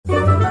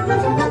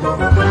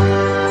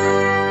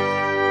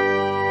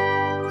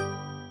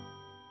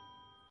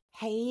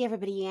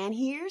everybody, Ann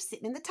here,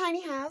 sitting in the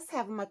tiny house,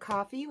 having my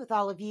coffee with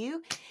all of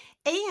you.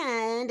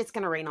 And it's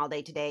going to rain all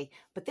day today,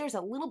 but there's a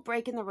little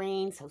break in the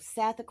rain. So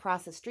Seth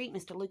across the street,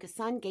 Mr. Lucas'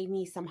 son, gave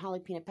me some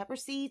jalapeno pepper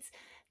seeds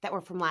that were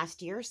from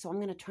last year. So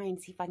I'm going to try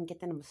and see if I can get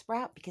them to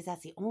sprout, because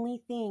that's the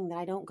only thing that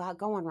I don't got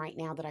going right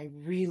now that I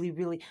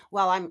really,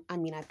 well,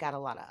 I've got a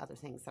lot of other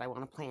things that I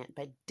want to plant,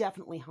 but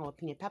definitely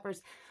jalapeno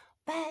peppers.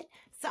 But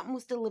something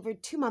was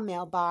delivered to my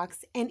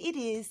mailbox, and it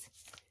is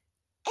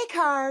a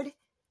card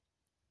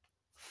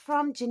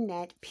from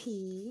Jeanette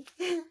P.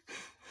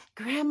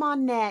 Grandma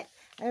Net.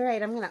 All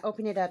right, I'm going to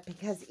open it up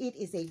because it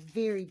is a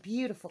very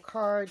beautiful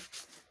card.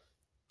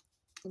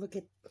 Look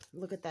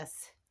at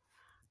this.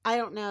 I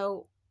don't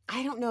know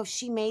if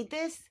she made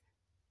this.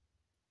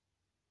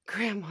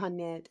 Grandma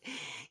Net.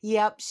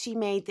 Yep, she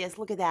made this.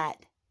 Look at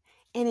that.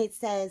 And it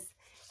says,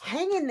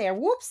 hang in there.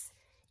 Whoops.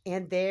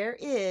 And there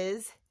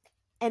is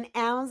an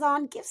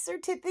Amazon gift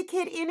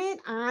certificate in it.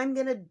 I'm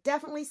going to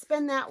definitely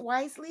spend that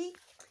wisely.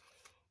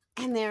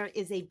 And there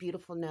is a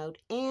beautiful note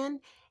and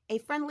a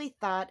friendly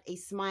thought, a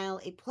smile,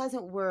 a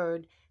pleasant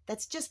word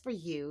that's just for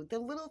you. The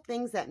little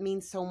things that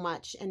mean so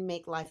much and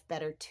make life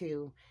better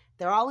too.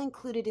 They're all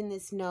included in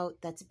this note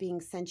that's being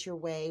sent your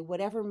way.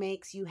 Whatever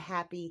makes you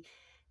happy,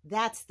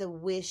 that's the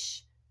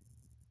wish.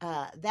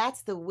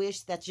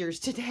 That's yours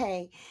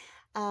today.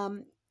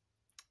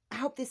 I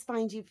hope this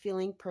finds you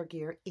feeling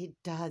perkier. It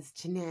does,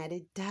 Jeanette.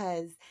 It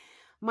does.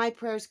 My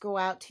prayers go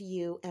out to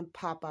you and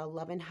Papa.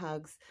 Love and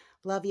hugs.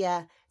 Love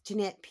ya,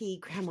 Jeanette P.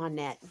 Grandma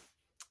Net.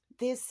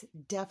 This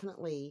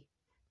definitely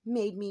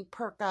made me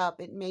perk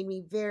up. It made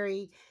me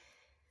very...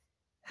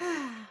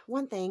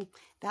 One thing,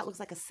 that looks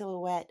like a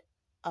silhouette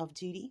of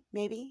Judy,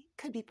 maybe.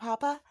 Could be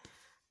Papa.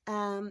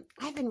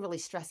 I've been really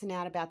stressing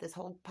out about this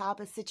whole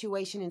Papa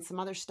situation and some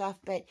other stuff,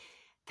 but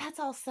that's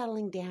all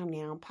settling down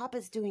now.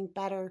 Papa's doing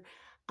better.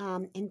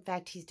 In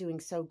fact, he's doing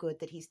so good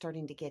that he's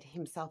starting to get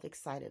himself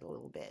excited a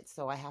little bit.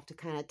 So I have to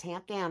kind of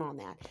tamp down on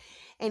that.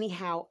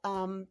 Anyhow,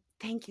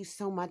 thank you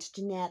so much,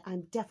 Jeanette.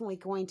 I'm definitely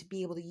going to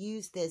be able to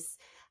use this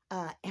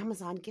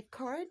Amazon gift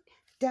card.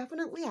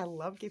 Definitely. I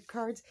love gift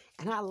cards,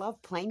 and I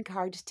love plain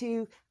cards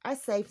too. I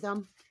save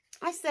them.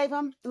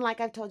 And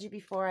like I've told you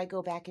before, I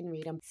go back and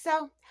read them.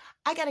 So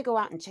I got to go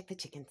out and check the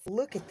chickens.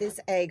 Look at this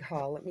egg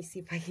haul. Let me see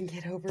if I can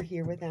get over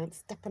here without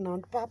stepping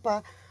on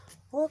Papa.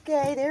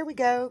 Okay, there we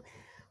go.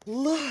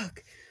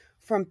 Look,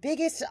 from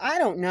biggest, I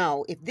don't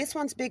know if this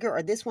one's bigger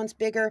or this one's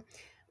bigger,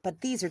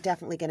 but these are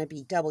definitely going to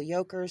be double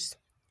yolkers.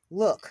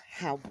 Look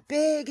how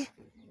big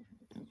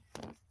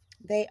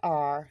they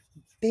are.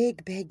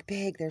 Big.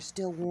 They're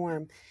still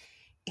warm.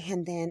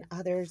 And then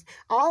others,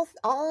 all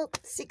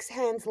 6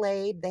 hens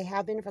laid. They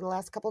have been for the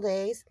last couple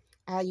days.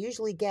 I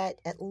usually get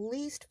at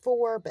least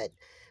 4, but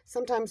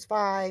sometimes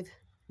 5.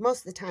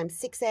 Most of the time,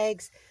 6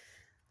 eggs.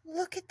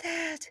 Look at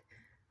that.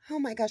 Oh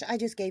my gosh, I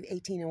just gave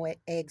 18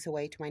 eggs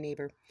away to my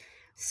neighbor.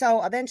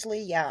 So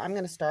eventually, yeah, I'm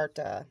going to start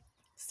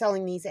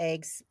selling these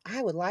eggs.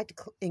 I would like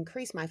to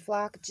increase my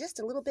flock just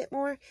a little bit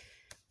more,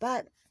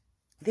 but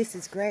this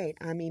is great.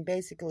 I mean,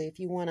 basically, if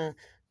you want a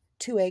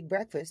 2-egg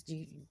breakfast,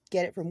 you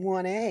get it from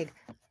 1 egg.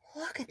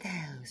 Look at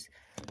those.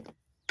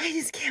 I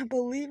just can't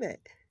believe it.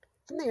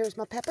 And there's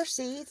my pepper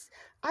seeds.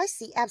 I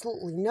see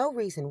absolutely no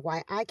reason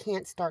why I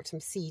can't start some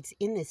seeds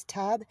in this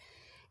tub.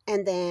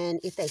 And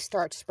then if they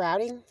start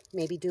sprouting,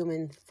 maybe do them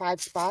in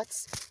 5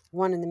 spots,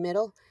 1 in the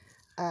middle.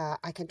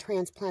 I can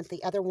transplant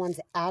the other ones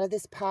out of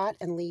this pot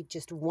and leave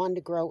just 1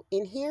 to grow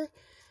in here.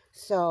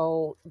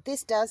 So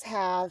this does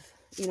have,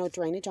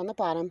 drainage on the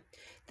bottom.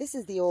 This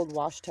is the old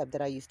wash tub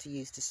that I used to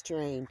use to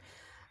strain.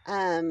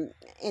 And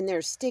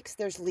there's sticks,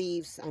 there's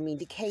leaves,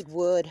 decayed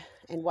wood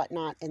and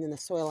whatnot, and then the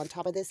soil on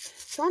top of this.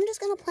 So I'm just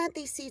going to plant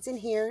these seeds in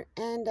here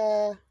and,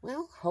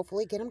 well,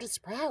 hopefully get them to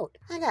sprout.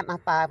 I got my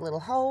 5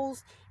 little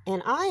holes.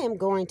 And I am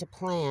going to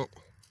plant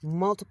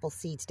multiple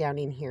seeds down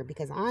in here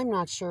because I'm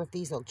not sure if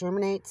these will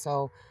germinate.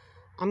 So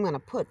I'm going to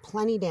put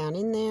plenty down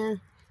in there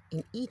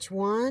in each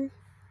one.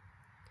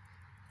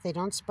 If they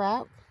don't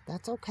sprout,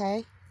 that's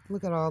okay.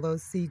 Look at all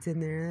those seeds in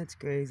there. That's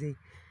crazy.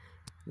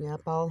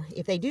 Yep,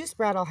 if they do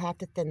sprout, I'll have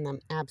to thin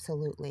them.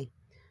 Absolutely.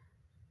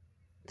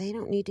 They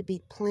don't need to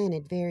be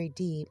planted very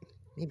deep.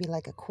 Maybe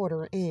like a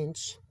 1/4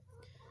 inch.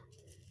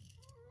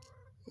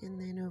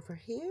 And then over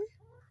here,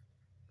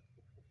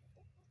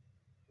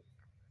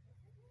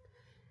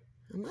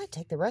 I might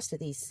take the rest of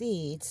these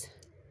seeds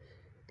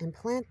and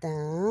plant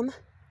them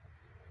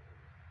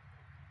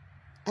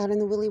out in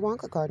the Willy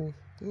Wonka garden.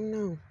 I don't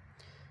know.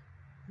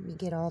 Let me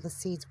get all the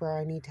seeds where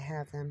I need to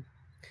have them.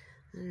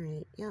 All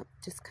right, yep,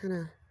 just kind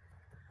of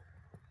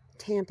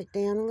tamp it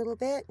down a little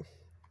bit.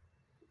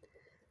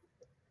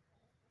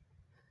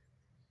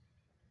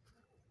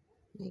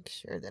 Make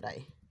sure that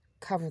I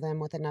cover them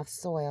with enough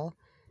soil.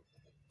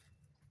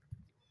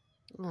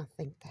 I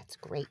think that's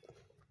great.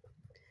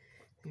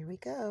 There we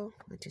go.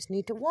 I just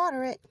need to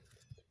water it.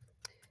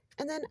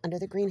 And then under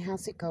the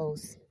greenhouse it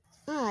goes.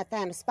 I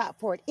found a spot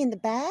for it in the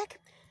back.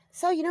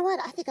 So you know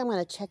what? I think I'm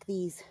going to check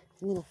these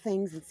little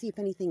things and see if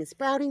anything is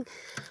sprouting.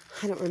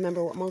 I don't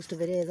remember what most of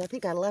it is. I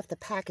think I left the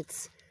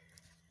packets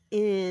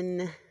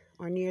in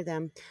or near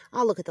them.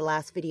 I'll look at the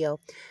last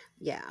video.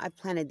 Yeah, I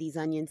planted these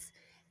onions.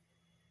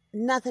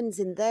 Nothing's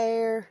in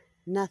there.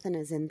 Nothing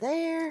is in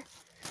there.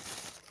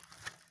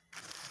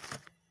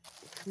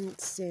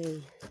 Let's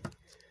see.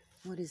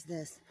 What is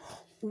this?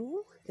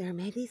 Ooh, there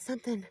may be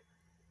something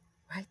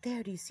right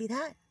there. Do you see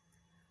that?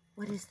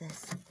 What is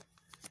this?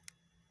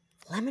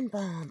 Lemon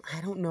balm. I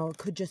don't know. It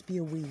could just be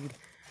a weed.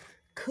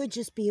 Could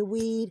just be a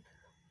weed.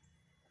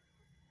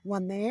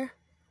 One there.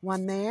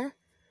 One there.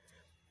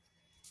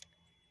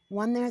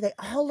 One there. They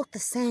all look the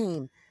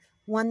same.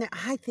 One there.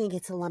 I think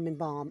it's a lemon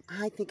balm.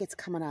 I think it's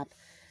coming up.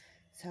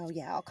 So,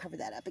 yeah, I'll cover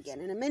that up again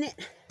in a minute.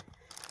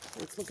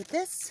 Let's look at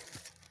this.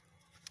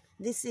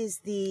 This is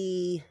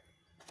the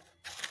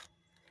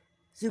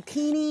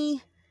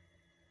zucchini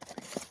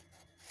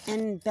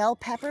and bell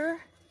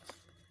pepper.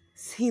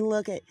 See,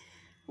 look, I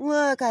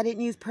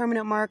didn't use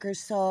permanent markers,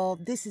 so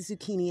this is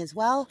zucchini as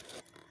well.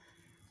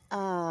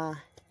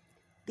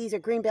 These are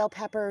green bell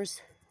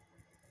peppers.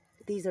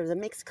 These are the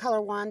mixed color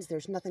ones.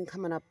 There's nothing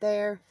coming up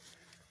there.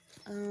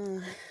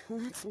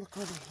 Let's look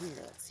over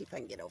here. Let's see if I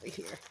can get over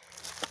here.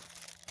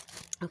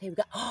 Okay, we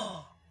got,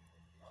 oh,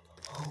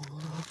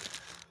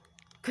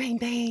 green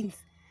beans.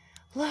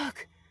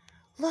 Look.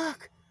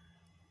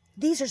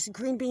 These are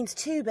green beans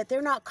too, but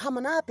they're not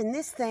coming up in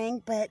this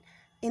thing, but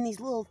in these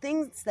little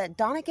things that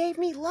Donna gave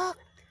me, look,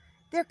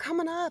 they're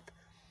coming up.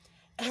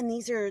 And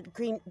these are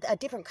a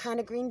different kind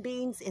of green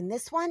beans in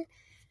this one.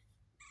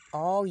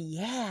 Oh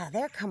yeah,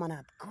 they're coming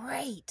up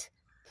great.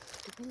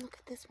 Did we look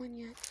at this one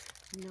yet?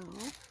 No.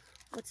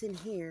 What's in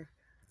here?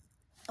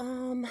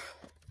 Okay.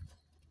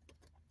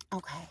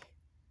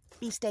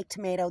 Beefsteak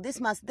tomato. This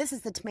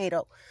is the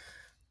tomato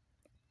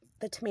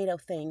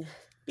thing.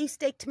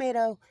 Beefsteak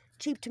tomato,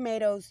 cheap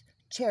tomatoes,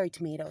 cherry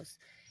tomatoes.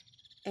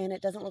 And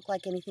it doesn't look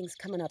like anything's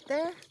coming up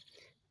there.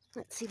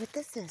 Let's see what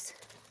this is.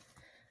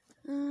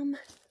 I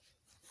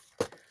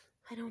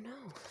don't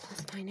know.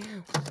 Let's find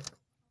out.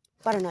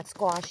 Butternut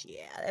squash.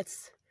 Yeah,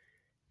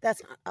 that's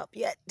not up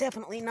yet.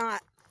 Definitely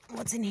not.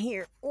 What's in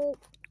here? Oh.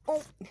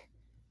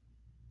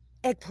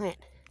 Eggplant.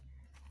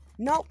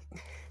 Nope.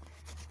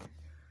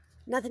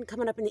 Nothing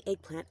coming up in the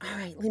eggplant. All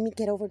right, let me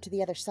get over to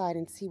the other side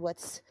and see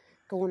what's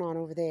going on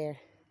over there.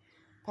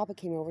 Papa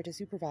came over to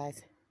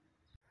supervise.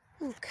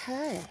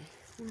 Okay.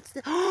 What's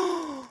this?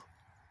 Oh!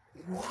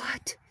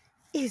 What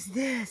is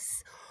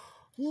this?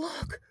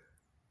 Look.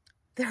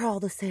 They're all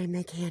the same.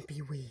 They can't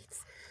be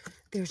weeds.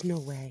 There's no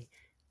way.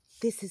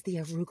 This is the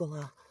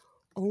arugula.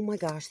 Oh my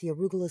gosh, the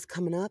arugula's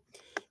coming up.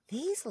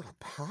 These little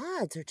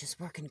pods are just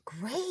working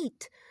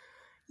great.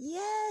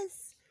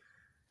 Yes.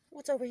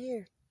 What's over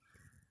here?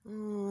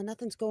 Oh,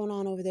 nothing's going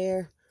on over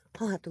there.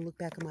 I'll have to look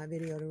back on my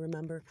video to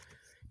remember.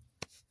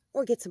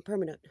 Or get some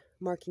permanent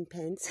marking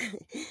pens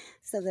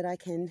so that I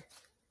can,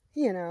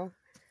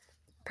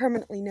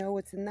 permanently know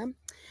what's in them.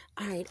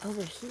 All right,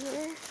 over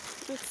here,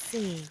 let's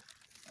see.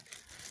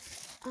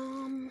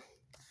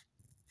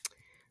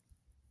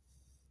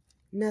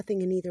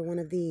 Nothing in either one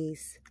of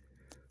these.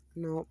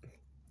 Nope.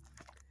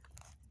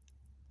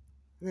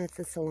 That's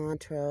the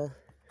cilantro.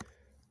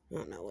 I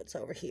don't know what's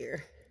over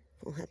here.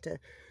 I'll have to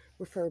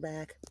refer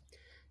back.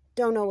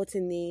 Don't know what's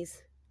in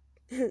these.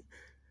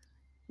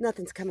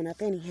 Nothing's coming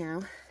up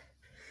anyhow.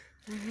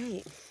 All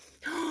right.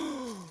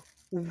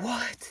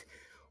 What?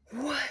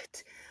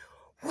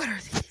 What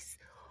are these?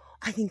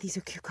 I think these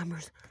are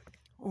cucumbers.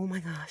 Oh my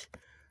gosh.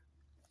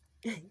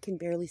 I can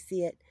barely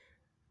see it.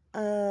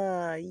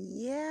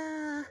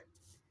 Yeah.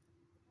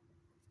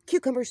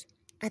 Cucumbers.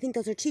 I think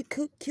those are cheap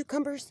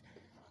cucumbers.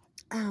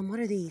 What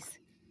are these?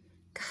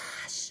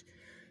 Gosh.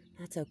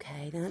 That's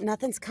okay.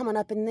 Nothing's coming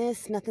up in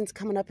this. Nothing's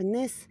coming up in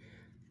this.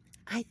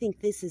 I think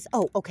this is,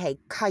 okay,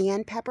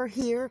 cayenne pepper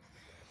here.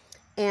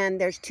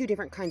 And there's two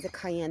different kinds of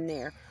cayenne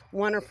there.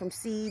 One are from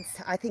seeds.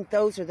 I think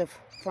those are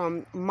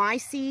from my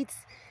seeds.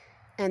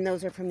 And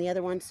those are from the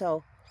other one.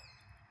 So,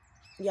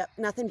 yep,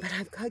 nothing. But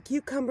I've got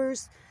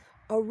cucumbers,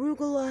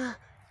 arugula,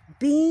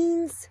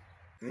 beans.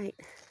 All right,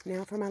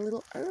 now for my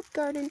little herb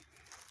garden.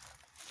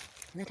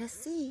 Let us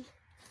see.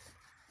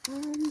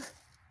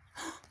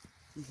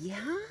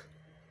 Yeah?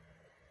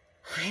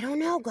 I don't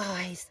know,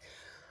 guys.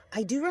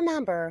 I do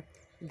remember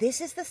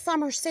this is the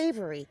summer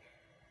savory.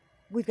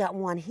 We've got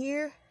one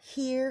here.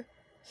 I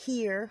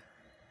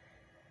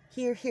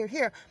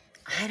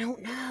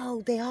don't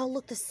know. They all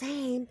look the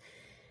same.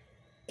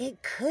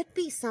 It could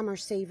be summer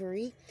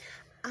savory.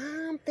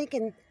 I'm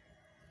thinking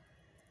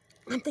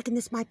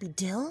this might be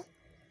dill.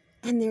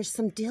 And there's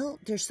some dill.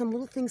 There's some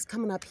little things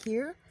coming up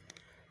here.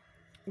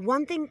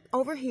 One thing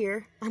over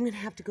here. I'm going to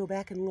have to go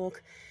back and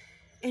look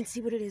and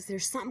see what it is.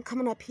 There's something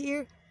coming up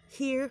here.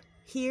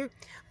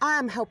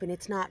 I'm hoping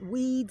it's not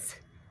weeds.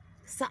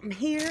 Something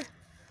here.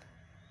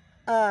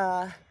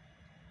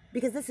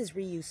 Because this is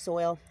reused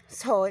soil,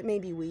 so it may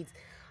be weeds.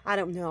 I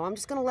don't know. I'm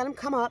just going to let them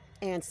come up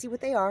and see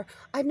what they are.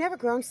 I've never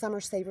grown summer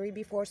savory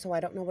before, so I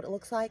don't know what it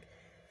looks like.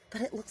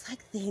 But it looks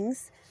like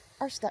things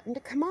are starting to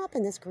come up,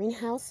 and this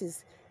greenhouse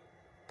is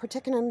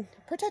protecting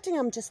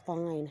them just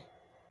fine.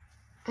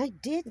 I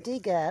did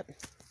dig up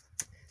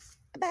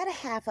about a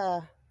half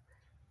a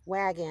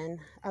wagon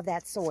of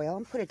that soil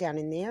and put it down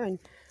in there, and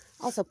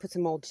also put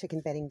some old chicken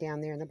bedding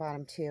down there in the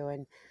bottom too.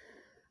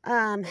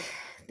 And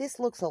this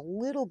looks a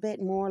little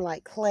bit more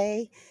like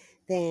clay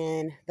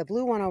than the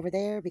blue one over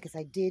there, because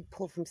I did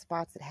pull from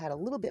spots that had a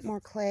little bit more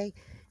clay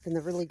than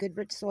the really good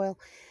rich soil,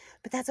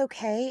 but that's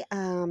okay.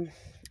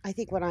 I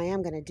think what I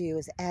am going to do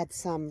is add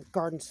some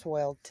garden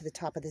soil to the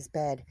top of this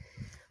bed,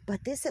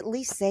 but this at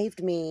least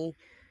saved me,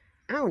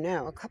 I don't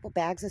know, a couple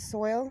bags of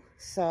soil,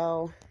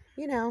 so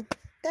you know,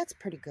 that's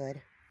pretty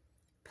good.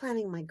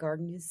 Planting my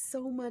garden is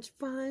so much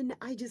fun.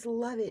 I just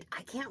love it.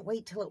 I can't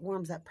wait till it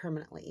warms up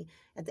permanently.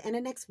 At the end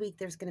of next week,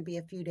 there's going to be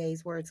a few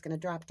days where it's going to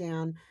drop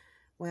down.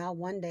 Well,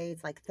 one day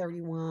it's like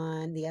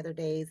 31, the other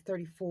day is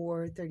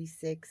 34,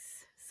 36,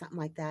 something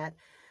like that.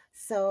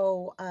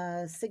 So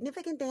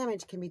significant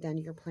damage can be done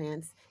to your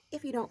plants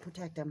if you don't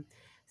protect them.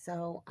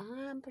 So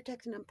I'm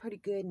protecting them pretty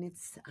good, and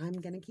I'm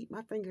going to keep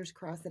my fingers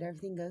crossed that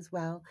everything goes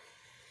well.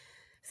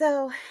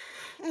 So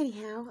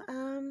anyhow,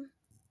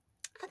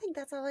 I think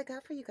that's all I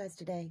got for you guys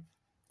today.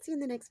 See you in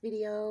the next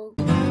video.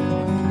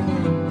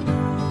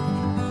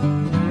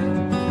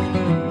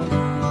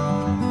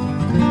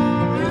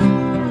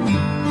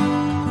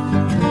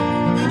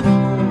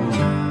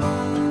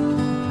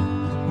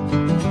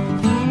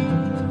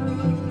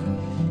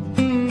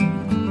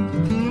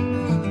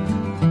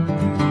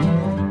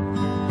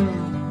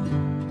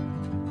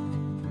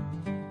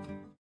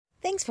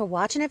 Thanks for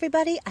watching,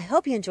 everybody. I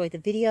hope you enjoyed the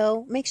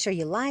video. Make sure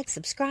you like,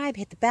 subscribe,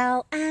 hit the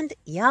bell, and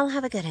y'all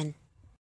have a good one.